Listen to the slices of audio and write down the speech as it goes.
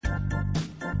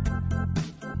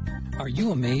Are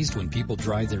you amazed when people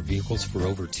drive their vehicles for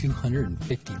over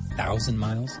 250,000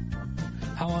 miles?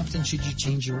 How often should you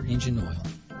change your engine oil?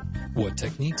 What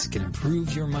techniques can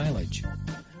improve your mileage?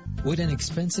 Would an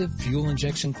expensive fuel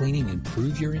injection cleaning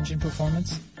improve your engine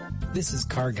performance? This is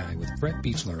Car Guy with Brett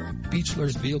Beechler of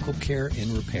Beechler's Vehicle Care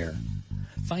and Repair.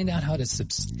 Find out how to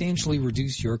substantially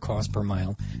reduce your cost per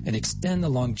mile and extend the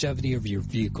longevity of your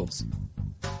vehicles.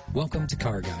 Welcome to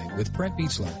Car Guy with Brett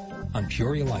Beechler on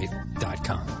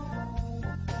PeoriaLife.com.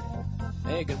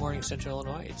 Hey, good morning, Central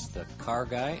Illinois. It's the Car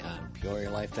Guy on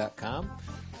PeoriaLife.com.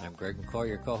 I'm Greg McCoy,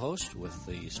 your co-host, with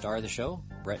the star of the show,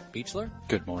 Brett Beechler.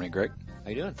 Good morning, Greg.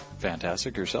 How you doing?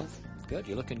 Fantastic. Yourself? Good.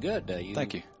 You're looking good.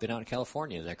 Thank you. Been out in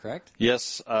California, is that correct?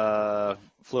 Yes.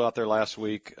 Flew out there last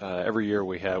week. Every year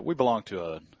we belong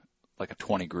to a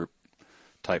 20 group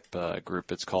type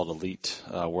group. It's called Elite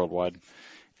Worldwide,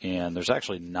 and there's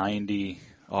actually 90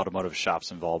 automotive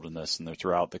shops involved in this, and they're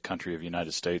throughout the country of the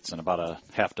United States and about a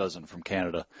half dozen from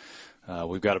Canada.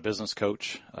 We've got a business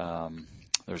coach.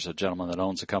 There's a gentleman that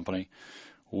owns a company.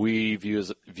 We view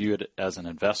it as an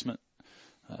investment.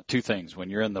 Two things. When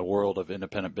you're in the world of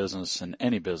independent business and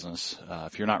any business,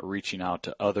 if you're not reaching out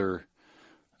to other,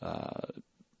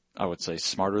 I would say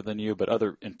smarter than you, but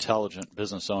other intelligent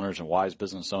business owners and wise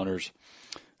business owners,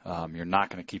 you're not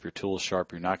going to keep your tools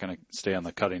sharp. You're not going to stay on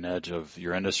the cutting edge of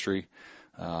your industry,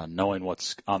 knowing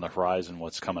what's on the horizon,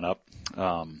 what's coming up.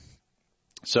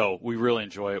 So we really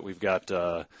enjoy it. We've got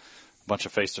a bunch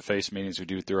of face-to-face meetings we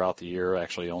do throughout the year.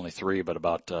 Actually, only 3, but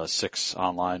about 6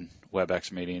 online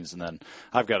WebEx meetings. And then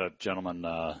I've got a gentleman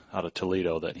out of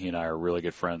Toledo that he and I are really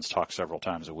good friends, talk several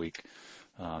times a week,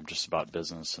 just about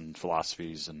business and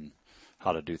philosophies and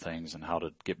how to do things and how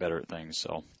to get better at things.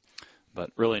 So,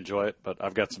 but really enjoy it. But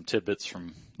I've got some tidbits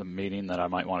from the meeting that I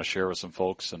might want to share with some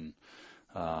folks, and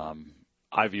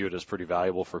I view it as pretty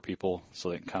valuable for people so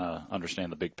they can kind of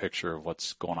understand the big picture of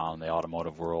what's going on in the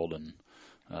automotive world and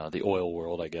the oil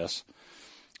world, I guess.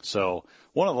 So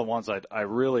one of the ones I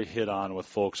really hit on with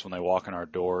folks when they walk in our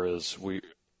door is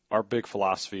our big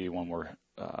philosophy when we're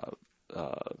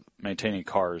maintaining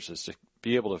cars is to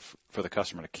be able to, for the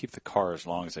customer to keep the car as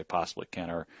long as they possibly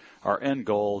can. Our end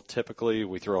goal, typically,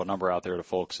 we throw a number out there to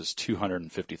folks, is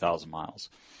 250,000 miles.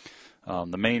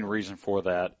 The main reason for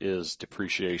that is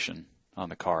depreciation on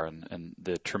the car and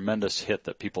the tremendous hit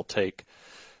that people take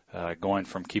going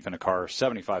from keeping a car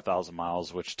 75,000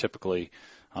 miles, which typically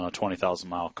on a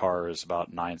 20,000-mile car is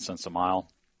about 9 cents a mile.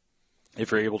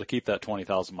 If you're able to keep that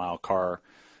 20,000-mile car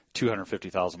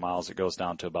 250,000 miles, it goes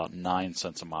down to about 9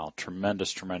 cents a mile.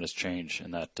 Tremendous change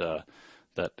in that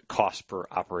cost per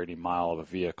operating mile of a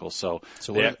vehicle. So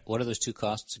what are those two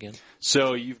costs again?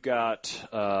 So you've got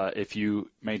if you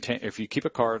keep a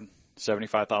car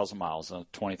 75,000 miles, a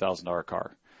 $20,000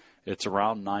 car, it's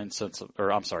around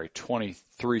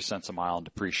 23 cents a mile in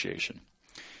depreciation.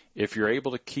 If you're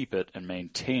able to keep it and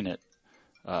maintain it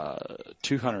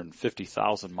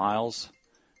 250,000 miles,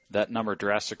 that number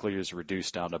drastically is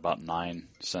reduced down to about 9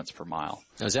 cents per mile.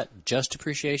 Now, is that just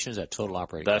depreciation or is that total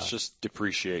operating That's cost? just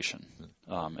depreciation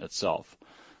itself.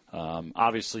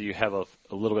 Obviously, you have a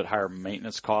little bit higher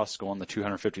maintenance costs going the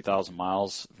 250,000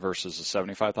 miles versus the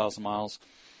 75,000 miles,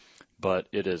 but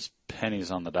it is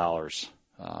pennies on the dollars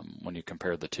when you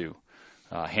compare the two.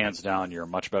 Hands down, you're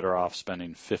much better off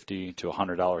spending $50 to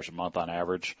 $100 a month on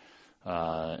average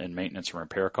in maintenance and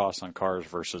repair costs on cars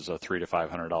versus a $300 to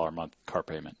 $500 a month car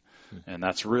payment. And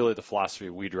that's really the philosophy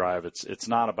we drive. It's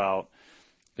not about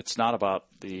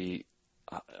the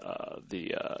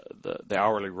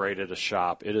hourly rate at a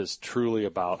shop. It is truly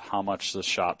about how much the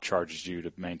shop charges you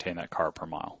to maintain that car per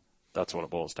mile. That's what it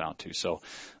boils down to. So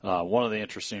one of the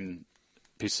interesting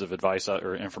pieces of advice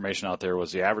or information out there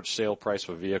was the average sale price of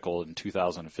a vehicle in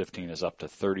 2015 is up to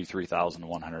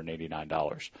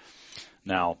 $33,189.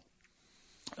 Now,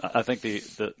 I think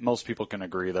the most people can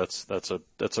agree that's a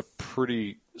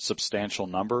pretty substantial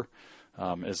number.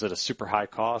 Is it a super high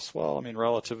cost? Well, I mean,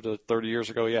 relative to 30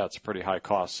 years ago, yeah, it's a pretty high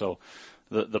cost. So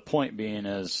the point being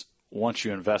is once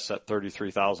you invest that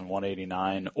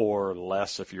 $33,189 or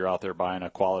less, if you're out there buying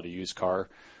a quality used car,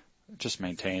 just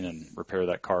maintain and repair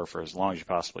that car for as long as you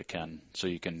possibly can so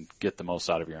you can get the most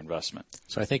out of your investment.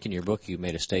 So I think in your book you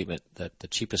made a statement that the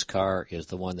cheapest car is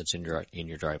the one that's in your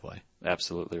driveway.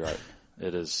 Absolutely right.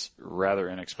 It is rather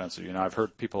inexpensive. You know, I've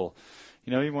heard people,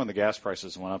 you know, even when the gas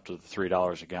prices went up to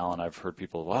 $3 a gallon, I've heard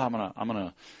people, well, I'm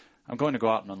going to go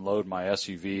out and unload my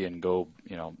SUV and go,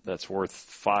 you know, that's worth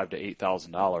 $5,000 to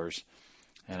 $8,000,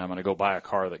 and I'm going to go buy a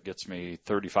car that gets me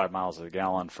 35 miles a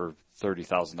gallon for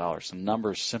 $30,000. The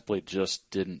numbers simply just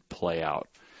didn't play out.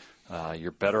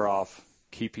 You're better off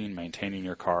maintaining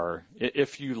your car.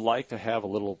 If you like to have a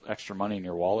little extra money in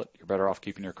your wallet, you're better off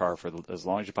keeping your car for as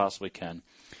long as you possibly can.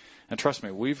 And trust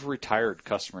me, we've retired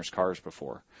customers' cars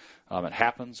before. It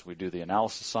happens. We do the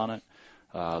analysis on it.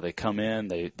 They come in.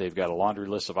 They've got a laundry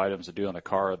list of items to do on the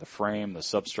car. The frame, the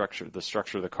substructure, the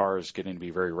structure of the car is getting to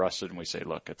be very rusted, and we say,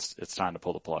 look, it's time to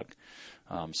pull the plug.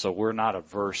 So we're not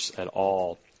averse at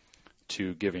all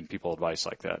to giving people advice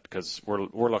like that, because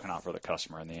we're looking out for the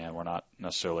customer in the end. We're not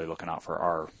necessarily looking out for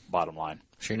our bottom line.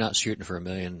 So you're not shooting for 1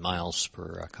 million miles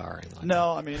per car?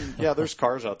 No, I mean, yeah, there's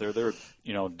cars out there. There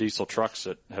are, diesel trucks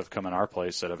that have come in our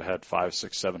place that have had 500,000,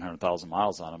 600,000, 700,000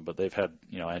 miles on them, but they've had,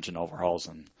 engine overhauls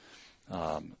and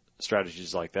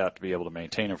strategies like that to be able to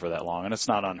maintain them for that long. And it's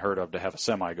not unheard of to have a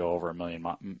semi go over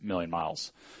 1 million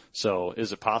miles. So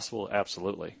is it possible?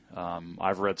 Absolutely.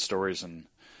 I've read stories in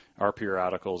our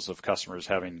periodicals of customers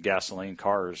having gasoline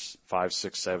cars 500,000,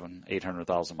 600,000, 700,000,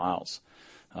 800,000 miles.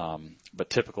 But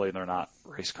typically they're not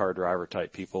race car driver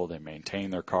type people. They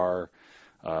maintain their car.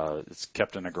 It's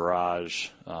kept in a garage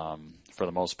for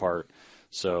the most part.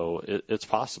 So it's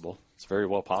possible. It's very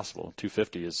well possible.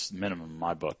 250 is minimum in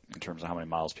my book in terms of how many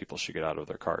miles people should get out of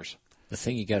their cars. The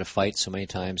thing you got to fight so many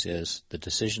times is the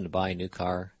decision to buy a new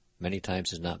car many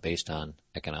times is not based on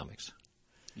economics.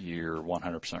 You're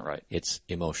 100% right. It's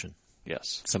emotion.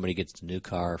 Yes. Somebody gets a new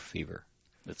car fever.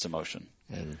 It's emotion.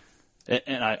 And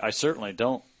I certainly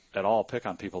don't at all pick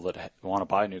on people that want to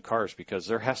buy new cars, because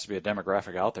there has to be a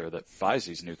demographic out there that buys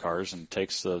these new cars and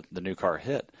takes the new car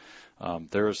hit.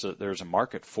 There's a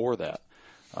market for that.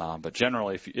 But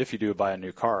generally, if you do buy a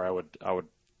new car, I would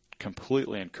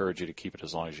completely encourage you to keep it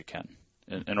as long as you can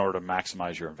in order to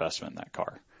maximize your investment in that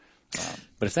car.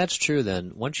 But if that's true,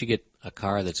 then once you get a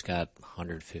car that's got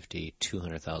 150,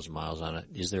 200,000 miles on it,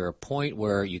 is there a point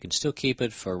where you can still keep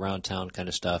it for around town kind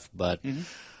of stuff, but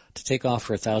to take off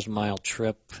for a 1,000-mile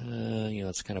trip,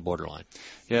 it's kind of borderline?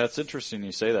 Yeah, it's interesting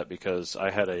you say that, because I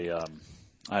had an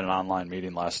online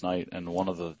meeting last night, and one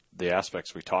of the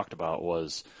aspects we talked about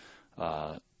was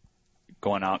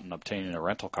going out and obtaining a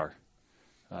rental car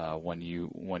when you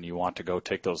want to go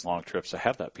take those long trips to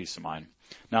have that peace of mind.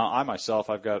 Now, I myself,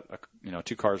 I've got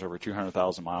 2 cars over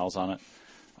 200,000 miles on it.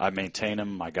 I maintain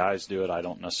them. My guys do it. I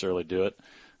don't necessarily do it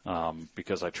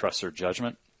because I trust their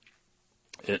judgment.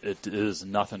 It is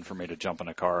nothing for me to jump in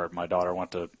a car. My daughter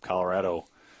went to Colorado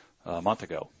a month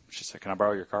ago. She said, "Can I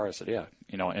borrow your car?" I said, "Yeah."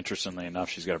 Interestingly enough,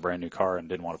 she's got a brand new car and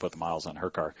didn't want to put the miles on her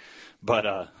car. But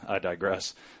I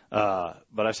digress. But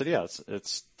I said, "Yeah,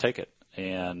 it's take it."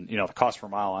 And the cost per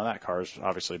mile on that car is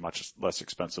obviously much less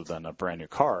expensive than a brand new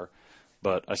car.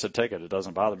 But I said, take it. It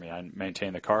doesn't bother me. I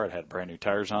maintained the car. It had brand new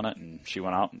tires on it, and she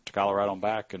went out to Colorado and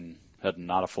back and had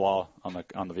not a flaw on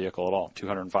the vehicle at all.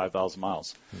 205,000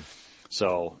 miles.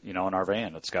 So in our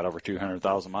van, it's got over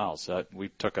 200,000 miles. We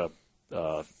took a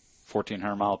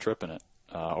 1,400-mile trip in it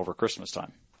over Christmas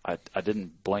time. I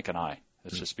didn't blink an eye.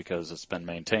 It's just because it's been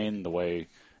maintained the way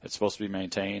it's supposed to be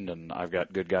maintained, and I've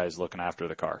got good guys looking after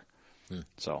the car.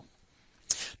 So.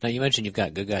 Now, you mentioned you've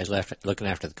got good guys looking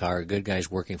after the car, good guys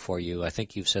working for you. I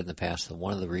think you've said in the past that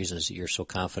one of the reasons that you're so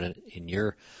confident in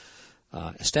your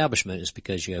establishment is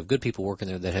because you have good people working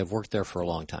there that have worked there for a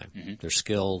long time. Mm-hmm. They're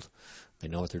skilled. They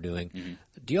know what they're doing. Mm-hmm.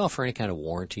 Do you offer any kind of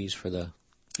warranties for the?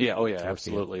 Yeah. Oh, yeah.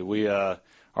 Absolutely. We our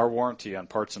warranty on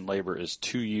parts and labor is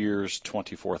 2 years,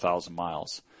 24,000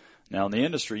 miles. Now, in the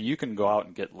industry, you can go out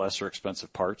and get lesser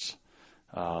expensive parts.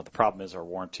 The problem is our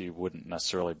warranty wouldn't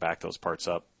necessarily back those parts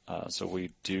up. So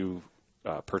we do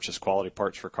purchase quality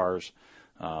parts for cars.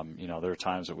 There are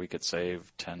times that we could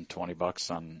save $10,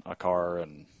 $20 on a car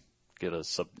and get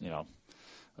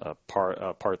a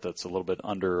part that's a little bit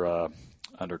under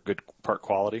good part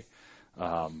quality.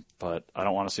 But I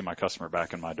don't want to see my customer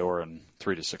back in my door in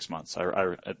 3 to 6 months.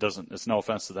 It's no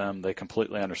offense to them. They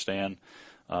completely understand.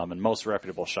 And most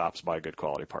reputable shops buy good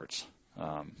quality parts.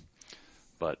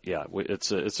 But yeah,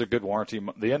 it's a good warranty.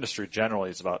 The industry generally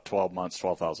is about 12 months,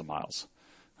 12,000 miles.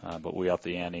 But we upped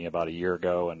the ante about a year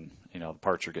ago, and the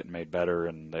parts are getting made better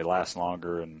and they last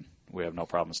longer, and we have no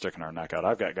problem sticking our neck out.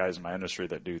 I've got guys in my industry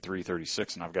that do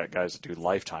 336, and I've got guys that do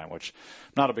lifetime, which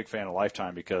I'm not a big fan of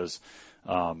lifetime because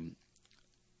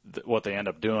what they end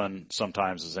up doing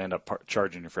sometimes is they end up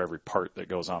charging you for every part that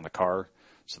goes on the car,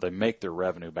 so they make their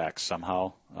revenue back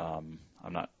somehow. I'm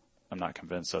not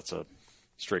convinced that's a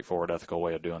straightforward, ethical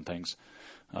way of doing things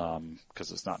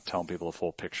because it's not telling people the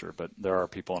full picture. But there are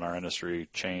people in our industry,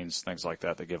 chains, things like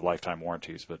that give lifetime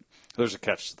warranties. But there's a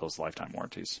catch to those lifetime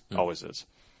warranties. Always is.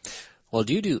 Well,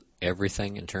 do you do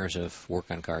everything in terms of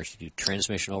work on cars? Do you do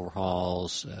transmission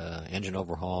overhauls, engine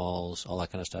overhauls, all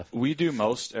that kind of stuff? We do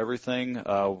most everything.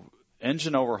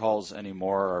 Engine overhauls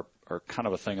anymore are kind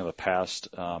of a thing of the past.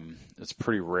 It's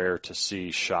pretty rare to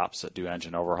see shops that do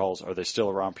engine overhauls. Are they still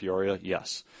around Peoria?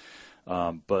 Yes.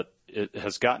 But it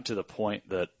has gotten to the point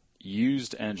that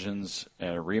used engines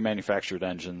and remanufactured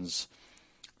engines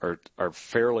are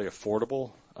fairly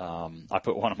affordable. I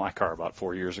put one in my car about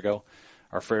 4 years ago,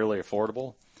 are fairly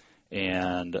affordable,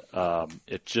 and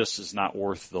it just is not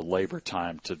worth the labor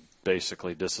time to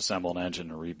basically disassemble an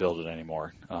engine and rebuild it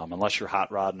anymore. Unless you're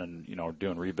hot rodding and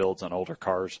doing rebuilds on older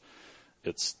cars,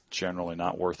 it's generally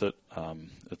not worth it.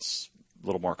 It's a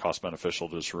little more cost beneficial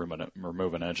to just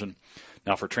remove an engine.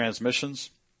 Now for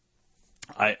transmissions,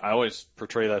 I always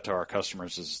portray that to our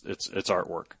customers as it's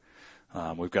artwork.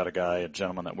 We've got a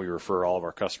gentleman that we refer all of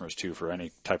our customers to for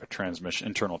any type of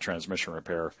internal transmission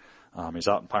repair. He's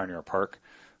out in Pioneer Park,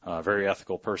 very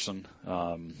ethical person,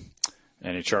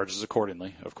 and he charges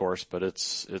accordingly, of course, but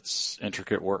it's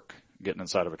intricate work getting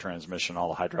inside of a transmission, all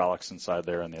the hydraulics inside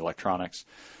there and the electronics.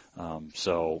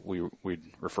 So we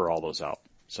refer all those out.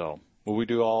 So we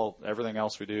do everything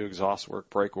else we do, exhaust work,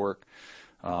 brake work.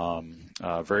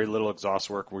 Very little exhaust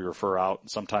work we refer out.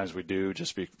 Sometimes we do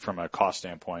just from a cost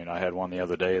standpoint. I had one the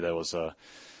other day that it was a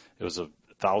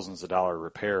thousands of dollar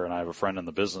repair, and I have a friend in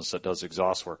the business that does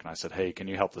exhaust work, and I said, hey, can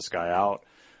you help this guy out?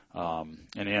 And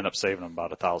he ended up saving him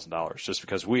about $1,000 just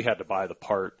because we had to buy the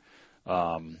part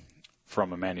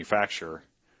from a manufacturer,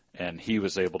 and he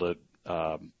was able to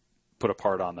put a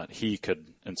part on that he could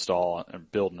install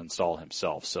and build and install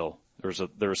himself. So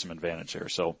there was some advantage there.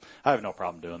 So I have no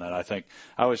problem doing that. I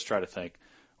always try to think,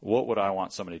 what would I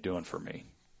want somebody doing for me?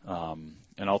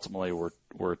 And ultimately,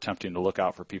 we're attempting to look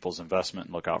out for people's investment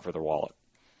and look out for their wallet.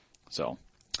 So,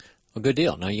 well, good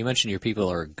deal. Now, you mentioned your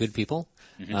people are good people.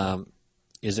 Mm-hmm.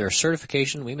 Is there a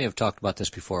certification? We may have talked about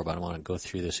this before, but I want to go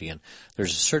through this again.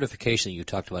 There's a certification that you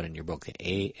talked about in your book, the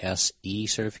ASE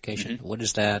certification. Mm-hmm. What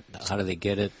is that? How do they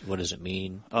get it? What does it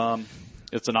mean?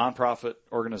 It's a nonprofit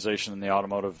organization in the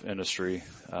automotive industry.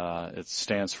 It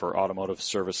stands for Automotive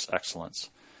Service Excellence.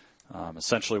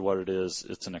 Essentially what it is,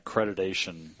 it's an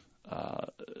accreditation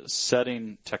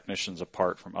setting technicians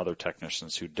apart from other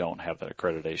technicians who don't have that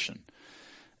accreditation.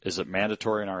 Is it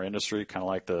mandatory in our industry, kind of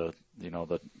like the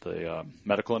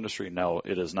medical industry? No,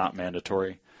 it is not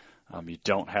mandatory. You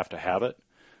don't have to have it.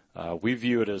 We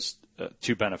view it as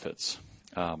two benefits.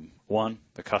 One,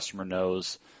 the customer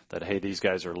knows that, hey, these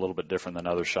guys are a little bit different than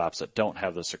other shops that don't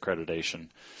have this accreditation.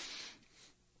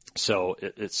 So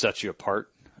it sets you apart.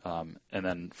 And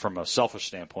then from a selfish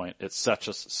standpoint, it sets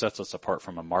us apart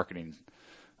from a marketing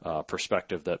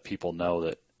perspective, that people know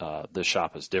that this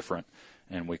shop is different,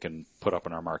 and we can put up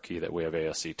in our marquee that we have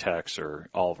ASE techs, or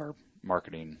all of our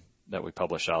marketing that we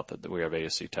publish out that we have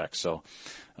ASE techs. So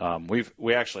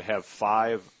we actually have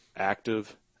 5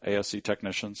 active ASE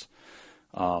technicians.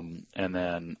 And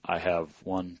then I have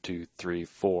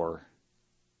 4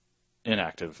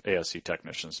 inactive ASE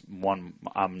technicians. One,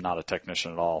 I'm not a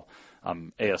technician at all.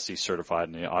 I'm ASE certified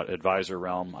in the advisor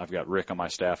realm. I've got Rick on my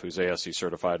staff who's ASE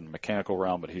certified in the mechanical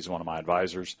realm, but he's one of my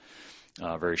advisors.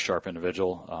 Very sharp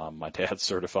individual. My dad's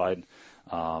certified.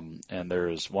 And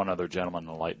there's one other gentleman in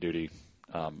the light duty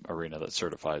arena that's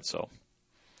certified. So.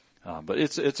 But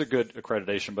it's a good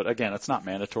accreditation. But again, it's not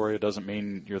mandatory. It doesn't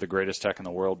mean you're the greatest tech in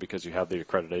the world because you have the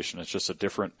accreditation. It's just a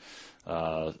different.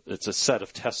 It's a set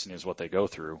of testing is what they go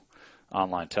through,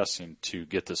 online testing to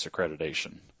get this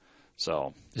accreditation.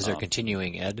 So is there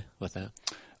continuing ed with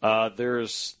that?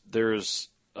 There's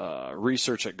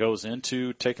research that goes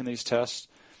into taking these tests.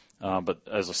 But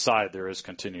as a side, there is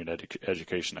continued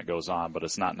education that goes on, but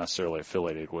it's not necessarily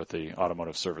affiliated with the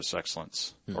Automotive Service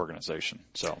Excellence organization.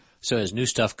 So as new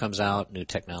stuff comes out, new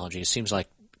technology, it seems like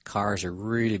cars are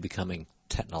really becoming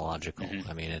technological. Mm-hmm.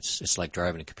 I mean, it's like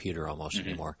driving a computer almost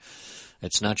anymore.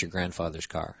 It's not your grandfather's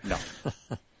car. No.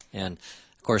 And,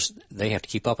 of course, they have to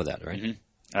keep up with that, right? Mm-hmm.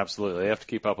 Absolutely. They have to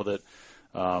keep up with it.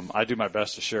 I do my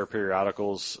best to share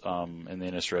periodicals in the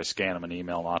industry. I scan them and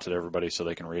email them out to everybody so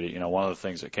they can read it. One of the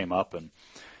things that came up, and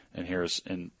here's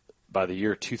by the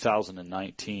year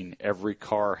 2019, every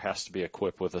car has to be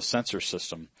equipped with a sensor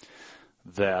system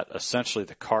that essentially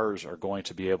the cars are going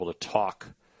to be able to talk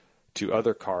to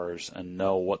other cars and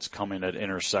know what's coming at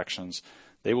intersections.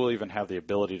 They will even have the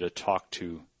ability to talk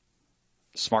to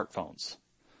smartphones.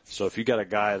 So if you got a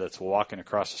guy that's walking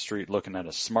across the street looking at a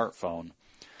smartphone,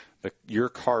 your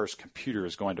car's computer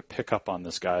is going to pick up on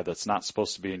this guy that's not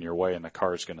supposed to be in your way, and the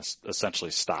car is going to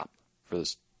essentially stop for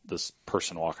this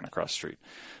person walking across the street.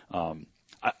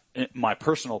 In my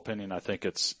personal opinion, I think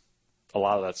it's a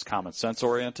lot of that's common sense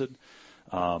oriented,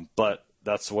 but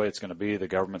that's the way it's going to be. The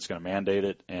government's going to mandate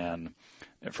it, and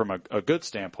from a good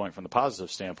standpoint, from the positive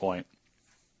standpoint,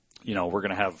 we're going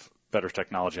to have better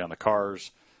technology on the cars.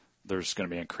 there's going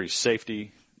to be increased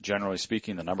safety. Generally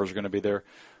speaking, the numbers are going to be there.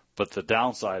 But the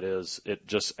downside is it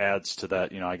just adds to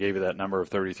that. I gave you that number of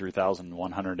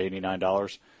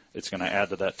 $33,189. It's going to add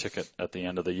to that ticket at the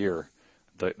end of the year,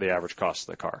 the average cost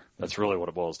of the car. That's really what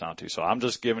it boils down to. So I'm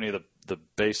just giving you the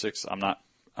basics. I'm a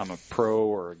pro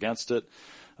or against it.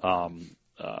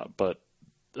 But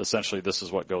essentially this is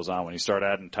what goes on when you start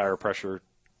adding tire pressure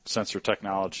sensor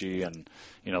technology and,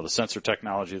 the sensor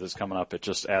technology that's coming up. It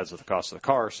just adds to the cost of the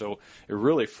car. So it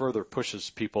really further pushes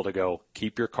people to go,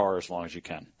 keep your car as long as you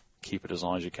can. Keep it as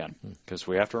long as you can. Because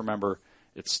we have to remember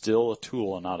it's still a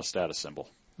tool and not a status symbol.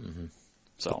 Mm-hmm.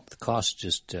 So the cost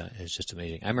is just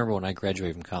amazing. I remember when I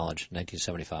graduated from college in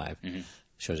 1975.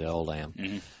 Shows you how old I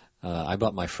am. I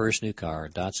bought my first new car, a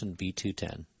Datsun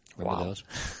B210. Remember those?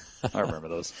 I remember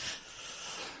those.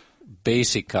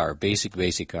 Basic car,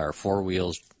 basic car, 4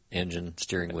 wheels, engine,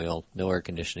 steering wheel, no air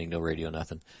conditioning, no radio,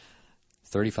 nothing.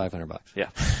 $3,500. Yeah.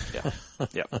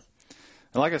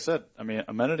 And like I said,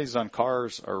 amenities on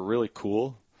cars are really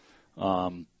cool.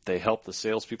 They help the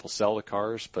salespeople sell the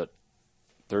cars, but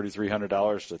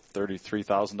 $3,300 to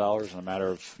 $33,000 in a matter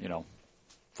of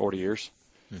 40 years.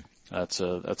 That's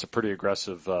a pretty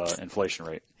aggressive inflation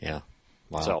rate. Yeah.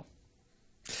 Wow. So,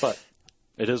 but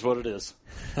it is what it is.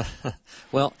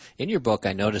 Well, in your book,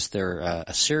 I noticed there are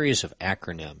a series of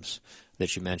acronyms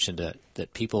that you mentioned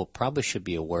that people probably should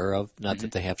be aware of, not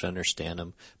that they have to understand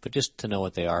them, but just to know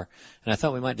what they are. And I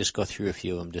thought we might just go through a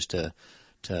few of them just to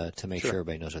make sure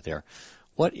everybody knows what they are.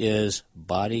 What is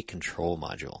body control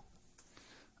module?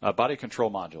 Body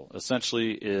control module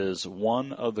essentially is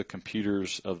one of the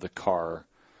computers of the car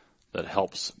that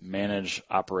helps manage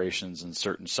operations in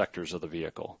certain sectors of the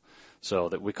vehicle. So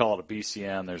that we call it a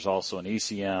BCM. There's also an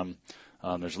ECM.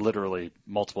 There's literally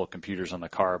multiple computers on the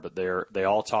car, but they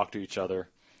all talk to each other.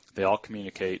 They all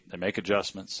communicate. They make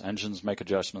adjustments. Engines make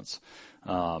adjustments.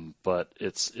 But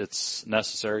it's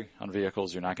necessary on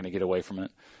vehicles. You're not going to get away from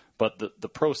it. But the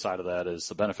pro side of that is,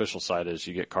 the beneficial side is,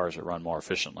 you get cars that run more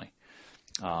efficiently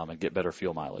and get better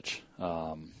fuel mileage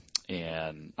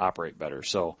and operate better.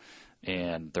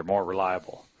 And they're more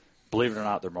reliable. Believe it or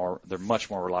not, they're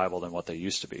much more reliable than what they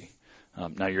used to be.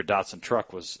 Now, your Datsun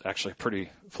truck was actually a pretty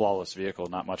flawless vehicle.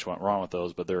 Not much went wrong with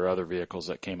those, but there are other vehicles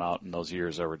that came out in those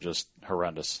years that were just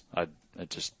horrendous.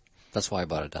 That's why I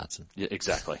bought a Datsun. Yeah,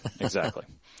 exactly.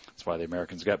 That's why the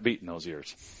Americans got beat in those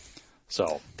years.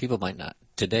 So people might not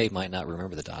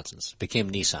remember the Datsuns. It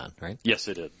became Nissan, right? Yes,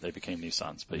 they did. They became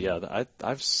Nissans. But yeah,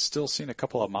 I've still seen a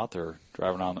couple of them out there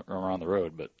driving around the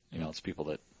road. But it's people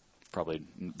that probably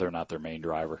they're not their main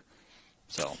driver.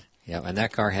 So yeah, and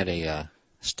that car had a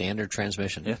standard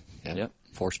transmission. Yeah.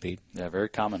 4-speed. Yeah, very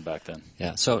common back then.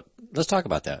 Yeah. So let's talk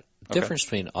about that. Okay. Difference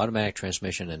between automatic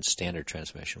transmission and standard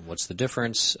transmission. What's the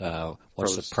difference?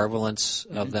 What's the prevalence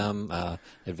of them?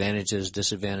 Advantages,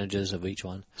 disadvantages of each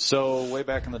one? So way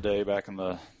back in the day, back in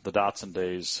the Datsun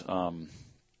days,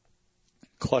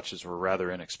 clutches were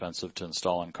rather inexpensive to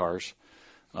install in cars.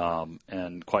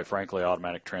 And quite frankly,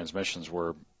 automatic transmissions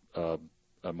were a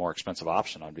more expensive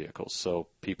option on vehicles. So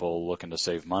people looking to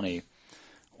save money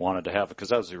wanted to have it, because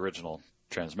that was the original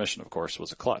transmission, of course,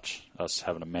 was a clutch, us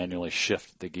having to manually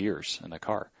shift the gears in the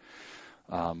car.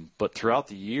 But throughout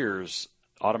the years,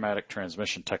 automatic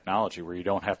transmission technology, where you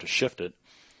don't have to shift it,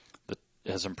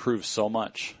 has improved so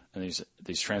much, and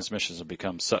these transmissions have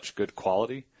become such good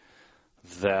quality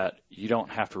that you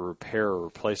don't have to repair or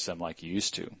replace them like you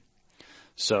used to.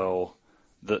 So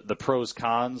the pros,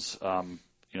 cons,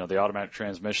 the automatic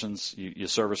transmissions, you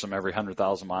service them every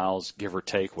 100,000 miles, give or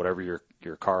take, whatever your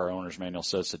car owner's manual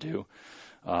says to do.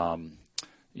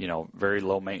 Very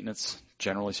low maintenance,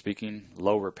 generally speaking,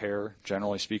 low repair,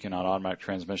 generally speaking, on automatic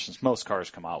transmissions. Most cars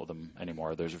come out with them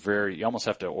anymore. You almost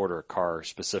have to order a car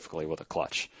specifically with a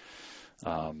clutch,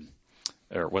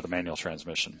 or with a manual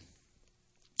transmission.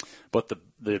 But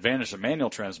the advantage of manual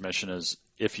transmission is,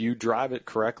 if you drive it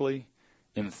correctly,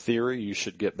 in theory, you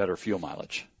should get better fuel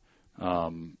mileage.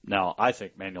 Now, I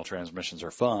think manual transmissions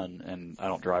are fun, and I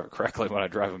don't drive it correctly when I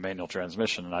drive a manual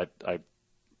transmission, and I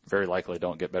very likely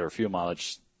don't get better fuel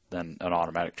mileage than an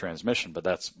automatic transmission, but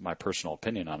that's my personal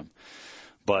opinion on them.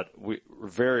 But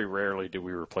very rarely do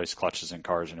we replace clutches in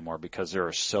cars anymore, because there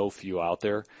are so few out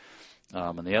there.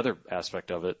 And the other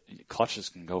aspect of it, clutches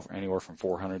can go for anywhere from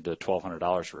 $400 to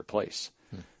 $1,200 to replace.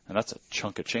 And that's a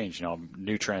chunk of change.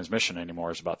 New transmission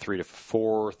anymore is about $3,000 to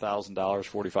 $4,000,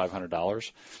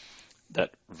 $4,500.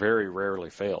 That very rarely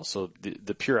fails. So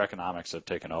the pure economics have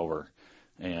taken over.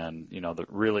 And,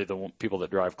 the people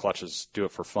that drive clutches do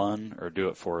it for fun, or do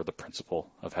it for the principle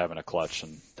of having a clutch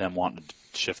and them wanting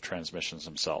to shift transmissions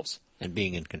themselves. And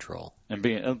being in control. And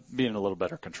being in a little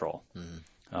better control.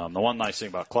 The one nice thing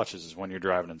about clutches is when you're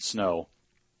driving in snow,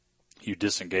 you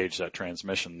disengage that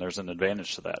transmission. There's an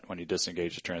advantage to that when you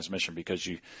disengage the transmission because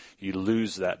you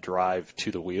lose that drive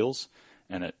to the wheels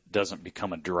and it doesn't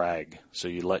become a drag. So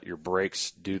you let your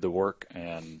brakes do the work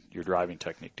and your driving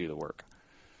technique do the work.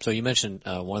 So you mentioned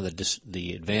one of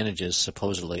the advantages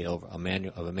supposedly over a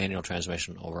manual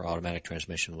transmission over automatic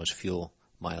transmission was fuel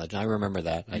mileage. And I remember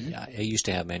that. Mm-hmm. I used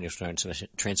to have manual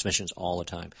transmissions all the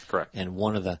time. Correct. And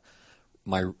one of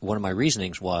my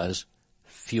reasonings was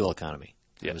fuel economy.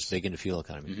 Yes. I was big into fuel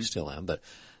economy. Mm-hmm. Still am. But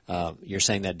you're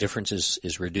saying that difference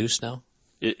is reduced now?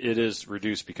 It is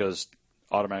reduced because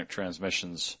automatic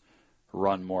transmissions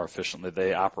run more efficiently.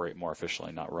 They operate more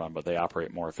efficiently, not run, but they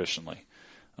operate more efficiently.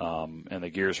 And the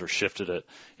gears are shifted at,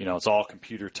 it's all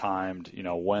computer timed,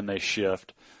 when they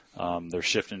shift. They're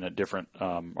shifting at different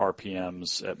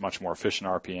RPMs, at much more efficient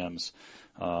RPMs.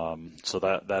 So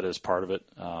that is part of it.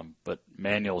 But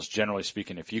manuals, generally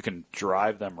speaking, if you can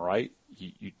drive them right,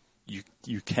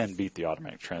 you can beat the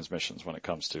automatic transmissions when it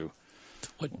comes to.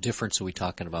 What difference are we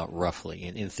talking about roughly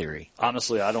in theory?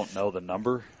 Honestly, I don't know the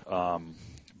number,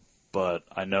 but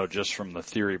I know just from the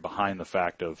theory behind the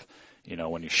fact of,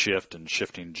 when you shift and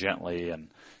shifting gently and,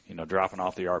 dropping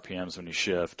off the RPMs when you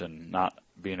shift and not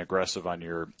being aggressive on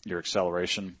your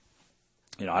acceleration.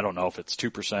 I don't know if it's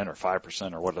 2% or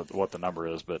 5% or what the number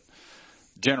is, but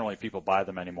generally people buy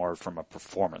them anymore from a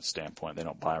performance standpoint. They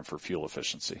don't buy them for fuel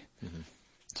efficiency. Mm-hmm.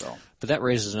 So, but that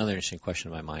raises another interesting question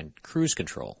in my mind: cruise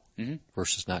control mm-hmm.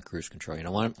 versus not cruise control.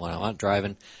 When I'm out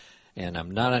driving and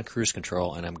I'm not on cruise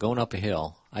control and I'm going up a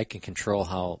hill, I can control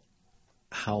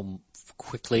how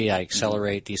quickly I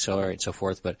accelerate, mm-hmm. decelerate, and so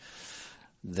forth. But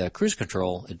the cruise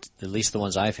control, at least the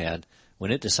ones I've had, when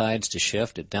it decides to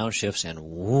shift, it downshifts and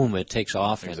whoom, it takes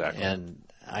off. Exactly. And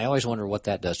I always wonder what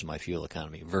that does to my fuel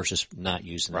economy versus not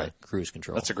using right. the cruise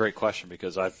control. That's a great question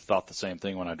because I've thought the same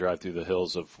thing when I drive through the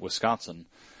hills of Wisconsin.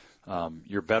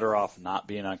 You're better off not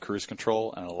being on cruise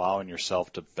control and allowing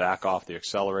yourself to back off the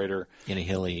accelerator in a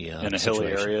hilly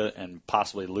area and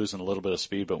possibly losing a little bit of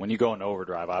speed. But when you go into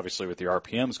overdrive, obviously with your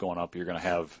RPMs going up, you're going to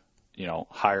have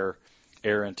higher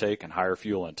air intake and higher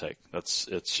fuel intake. It's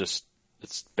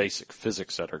basic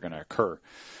physics that are going to occur.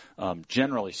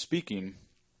 Generally speaking,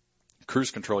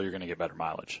 cruise control you're going to get better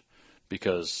mileage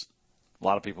because a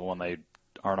lot of people when they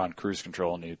aren't on cruise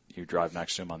control and you drive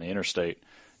next to them on the interstate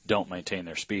don't maintain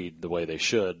their speed the way they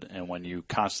should, and when you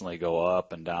constantly go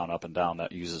up and down,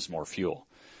 that uses more fuel.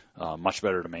 Much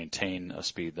better to maintain a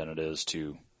speed than it is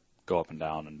to go up and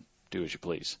down and do as you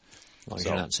please. As long as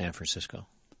you're not in San Francisco.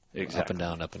 Exactly. Up and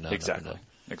down, up and down, exactly. up and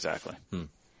down. Exactly.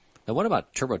 Now, what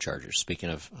about turbochargers? Speaking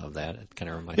of that, it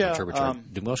kind of reminds me of turbochargers.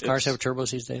 Do most cars have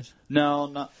turbos these days?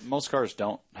 No, most cars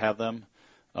don't have them.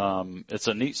 It's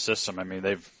a neat system. I mean,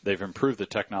 they've improved the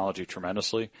technology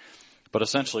tremendously. But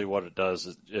essentially what it does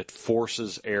is it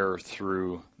forces air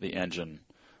through the engine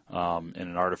in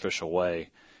an artificial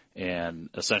way. And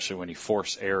essentially when you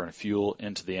force air and fuel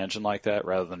into the engine like that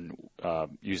rather than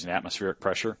using atmospheric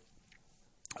pressure.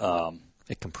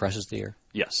 It compresses the air?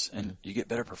 Yes, and you get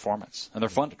better performance. And they're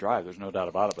fun to drive, there's no doubt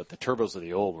about it. But the turbos of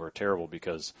the old were terrible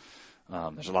because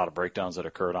there's a lot of breakdowns that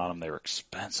occurred on them. They were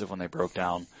expensive when they broke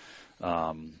down.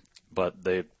 But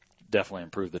they definitely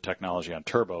improved the technology on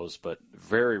turbos, but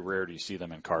very rare do you see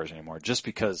them in cars anymore just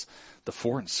because the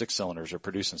 4 and 6 cylinders are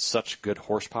producing such good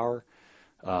horsepower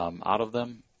out of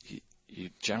them. You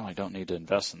generally don't need to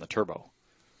invest in the turbo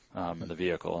in the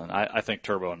vehicle. And I think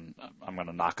turbo, and I'm going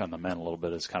to knock on the men a little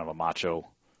bit, is kind of a macho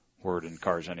word in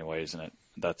cars anyways, and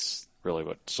that's really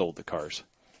what sold the cars.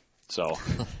 So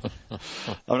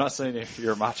I'm not saying if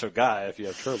you're a macho guy, if you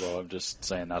have turbo, I'm just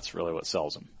saying that's really what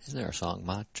sells them. Isn't there a song,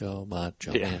 Macho,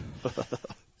 yeah. Man?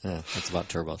 Yeah, that's about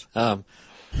turbos.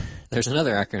 There's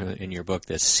another acronym in your book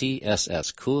that's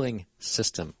CSS, Cooling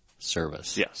System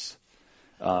Service. Yes.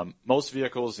 Most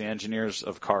vehicles, the engineers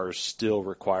of cars still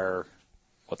require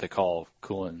what they call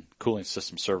cooling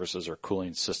system services or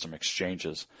cooling system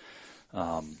exchanges.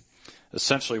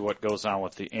 Essentially what goes on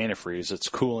with the antifreeze, it's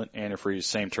coolant, antifreeze,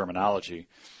 same terminology.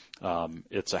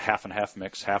 It's a half and half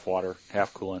mix, half water,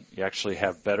 half coolant. You actually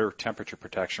have better temperature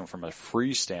protection from a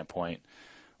freeze standpoint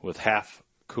with half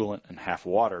coolant and half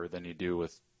water than you do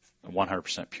with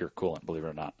 100% pure coolant, believe it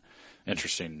or not.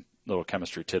 Interesting little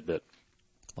chemistry tidbit.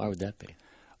 Why would that be?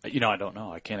 I don't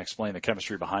know. I can't explain the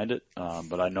chemistry behind it,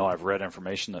 but I know I've read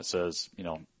information that says,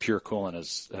 pure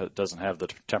coolant doesn't have the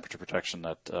temperature protection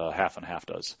that half and half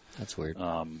does. That's weird.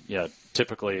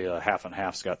 Typically half and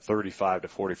half's got 35 to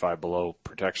 45 below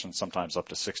protection, sometimes up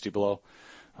to 60 below,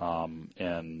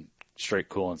 and straight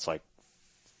coolant's like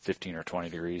 15 or 20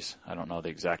 degrees. I don't know the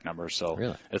exact number, so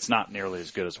really? It's not nearly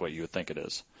as good as what you would think it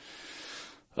is.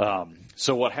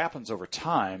 So what happens over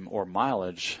time or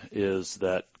mileage is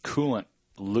that coolant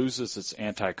loses its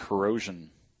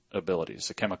anti-corrosion abilities,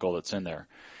 the chemical that's in there.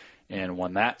 And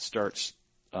when that starts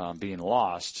being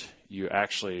lost, you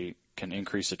actually can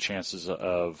increase the chances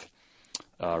of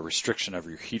restriction of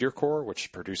your heater core,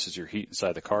 which produces your heat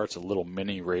inside the car. It's a little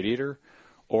mini radiator,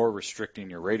 or restricting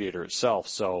your radiator itself.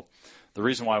 So the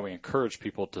reason why we encourage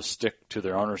people to stick to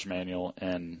their owner's manual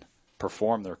and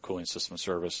perform their cooling system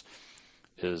service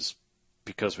is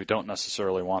because we don't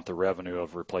necessarily want the revenue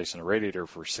of replacing a radiator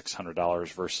for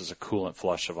 $600 versus a coolant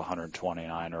flush of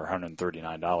 $129 or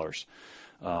 $139.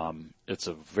 It's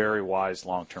a very wise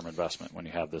long-term investment when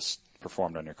you have this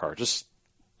performed on your car. Just,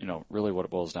 really what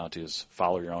it boils down to is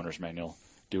follow your owner's manual,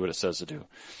 do what it says to do.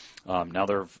 Now,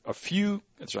 there's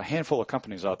a handful of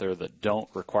companies out there that don't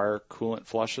require coolant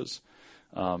flushes.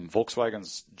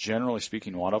 Volkswagen's, generally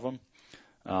speaking, one of them.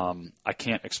 I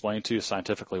can't explain to you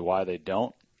scientifically why they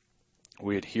don't.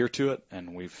 We adhere to it,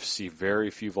 and we see very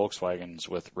few Volkswagens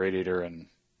with radiator and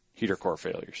heater core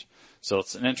failures. So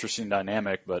it's an interesting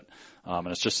dynamic, but and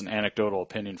it's just an anecdotal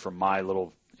opinion from my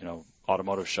little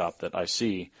automotive shop that I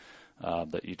see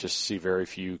that you just see very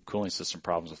few cooling system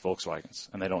problems with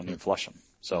Volkswagens, and they don't even flush them.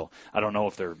 So I don't know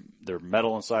if their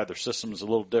metal inside their system is a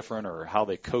little different, or how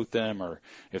they coat them, or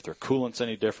if their coolant's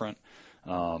any different.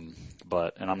 And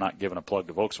I'm not giving a plug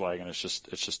to Volkswagen. It's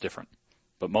just different.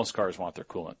 But most cars want their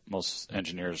coolant. Most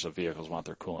engineers of vehicles want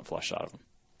their coolant flushed out of them.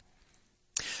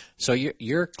 So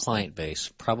your client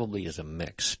base probably is a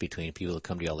mix between people that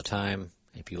come to you all the time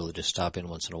and people that just stop in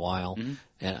once in a while. Mm-hmm.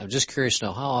 And I'm just curious to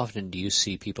know, how often do you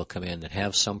see people come in that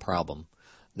have some problem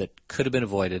that could have been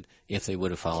avoided if they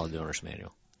would have followed the owner's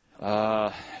manual?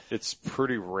 It's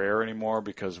pretty rare anymore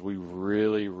because we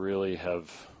really, really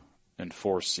have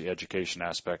enforced the education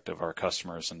aspect of our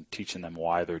customers and teaching them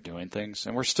why they're doing things.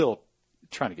 And we're still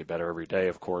trying to get better every day,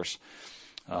 of course.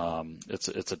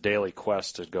 It's a daily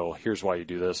quest to go, here's why you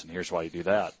do this and here's why you do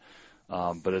that.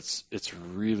 But it's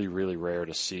really, really rare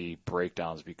to see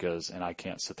breakdowns and I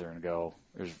can't sit there and go,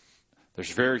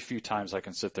 there's very few times I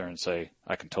can sit there and say,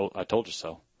 I told you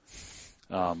so.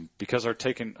 Because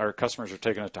our customers are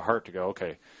taking it to heart to go,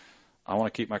 okay, I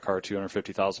want to keep my car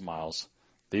 250,000 miles.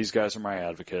 These guys are my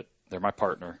advocate. They're my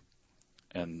partner,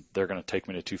 and they're going to take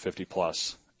me to 250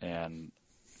 plus, and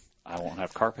I won't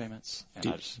have car payments.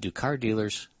 And do car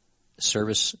dealers,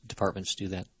 service departments do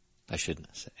that? I shouldn't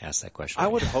ask that question. I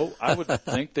would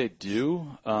think they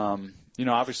do.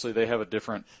 Obviously they have a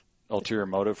different ulterior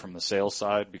motive from the sales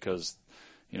side because,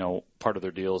 part of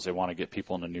their deal is they want to get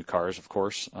people into new cars, of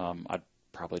course. I'd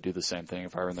probably do the same thing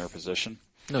if I were in their position.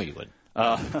 No, you wouldn't.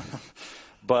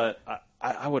 But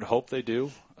I would hope they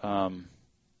do.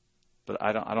 But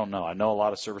I don't know. I know a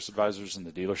lot of service advisors in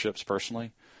the dealerships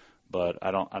personally, but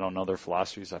I don't know their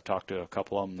philosophies. I've talked to a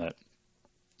couple of them that,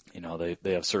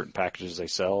 they have certain packages they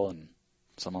sell, and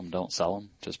some of them don't sell them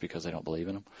just because they don't believe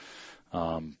in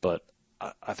them. But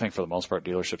I think for the most part,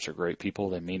 dealerships are great people.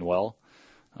 They mean well.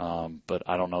 But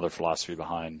I don't know their philosophy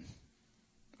behind,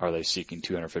 are they seeking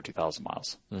 250,000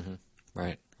 miles? Mm-hmm.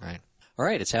 Right. All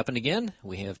right, it's happened again.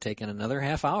 We have taken another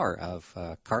half hour of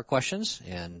car questions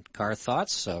and car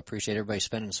thoughts, so appreciate everybody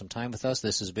spending some time with us.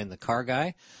 This has been The Car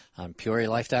Guy on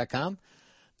PeoriaLife.com.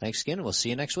 Thanks again, and we'll see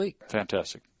you next week.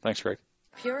 Fantastic. Thanks, Greg.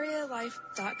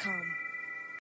 PeoriaLife.com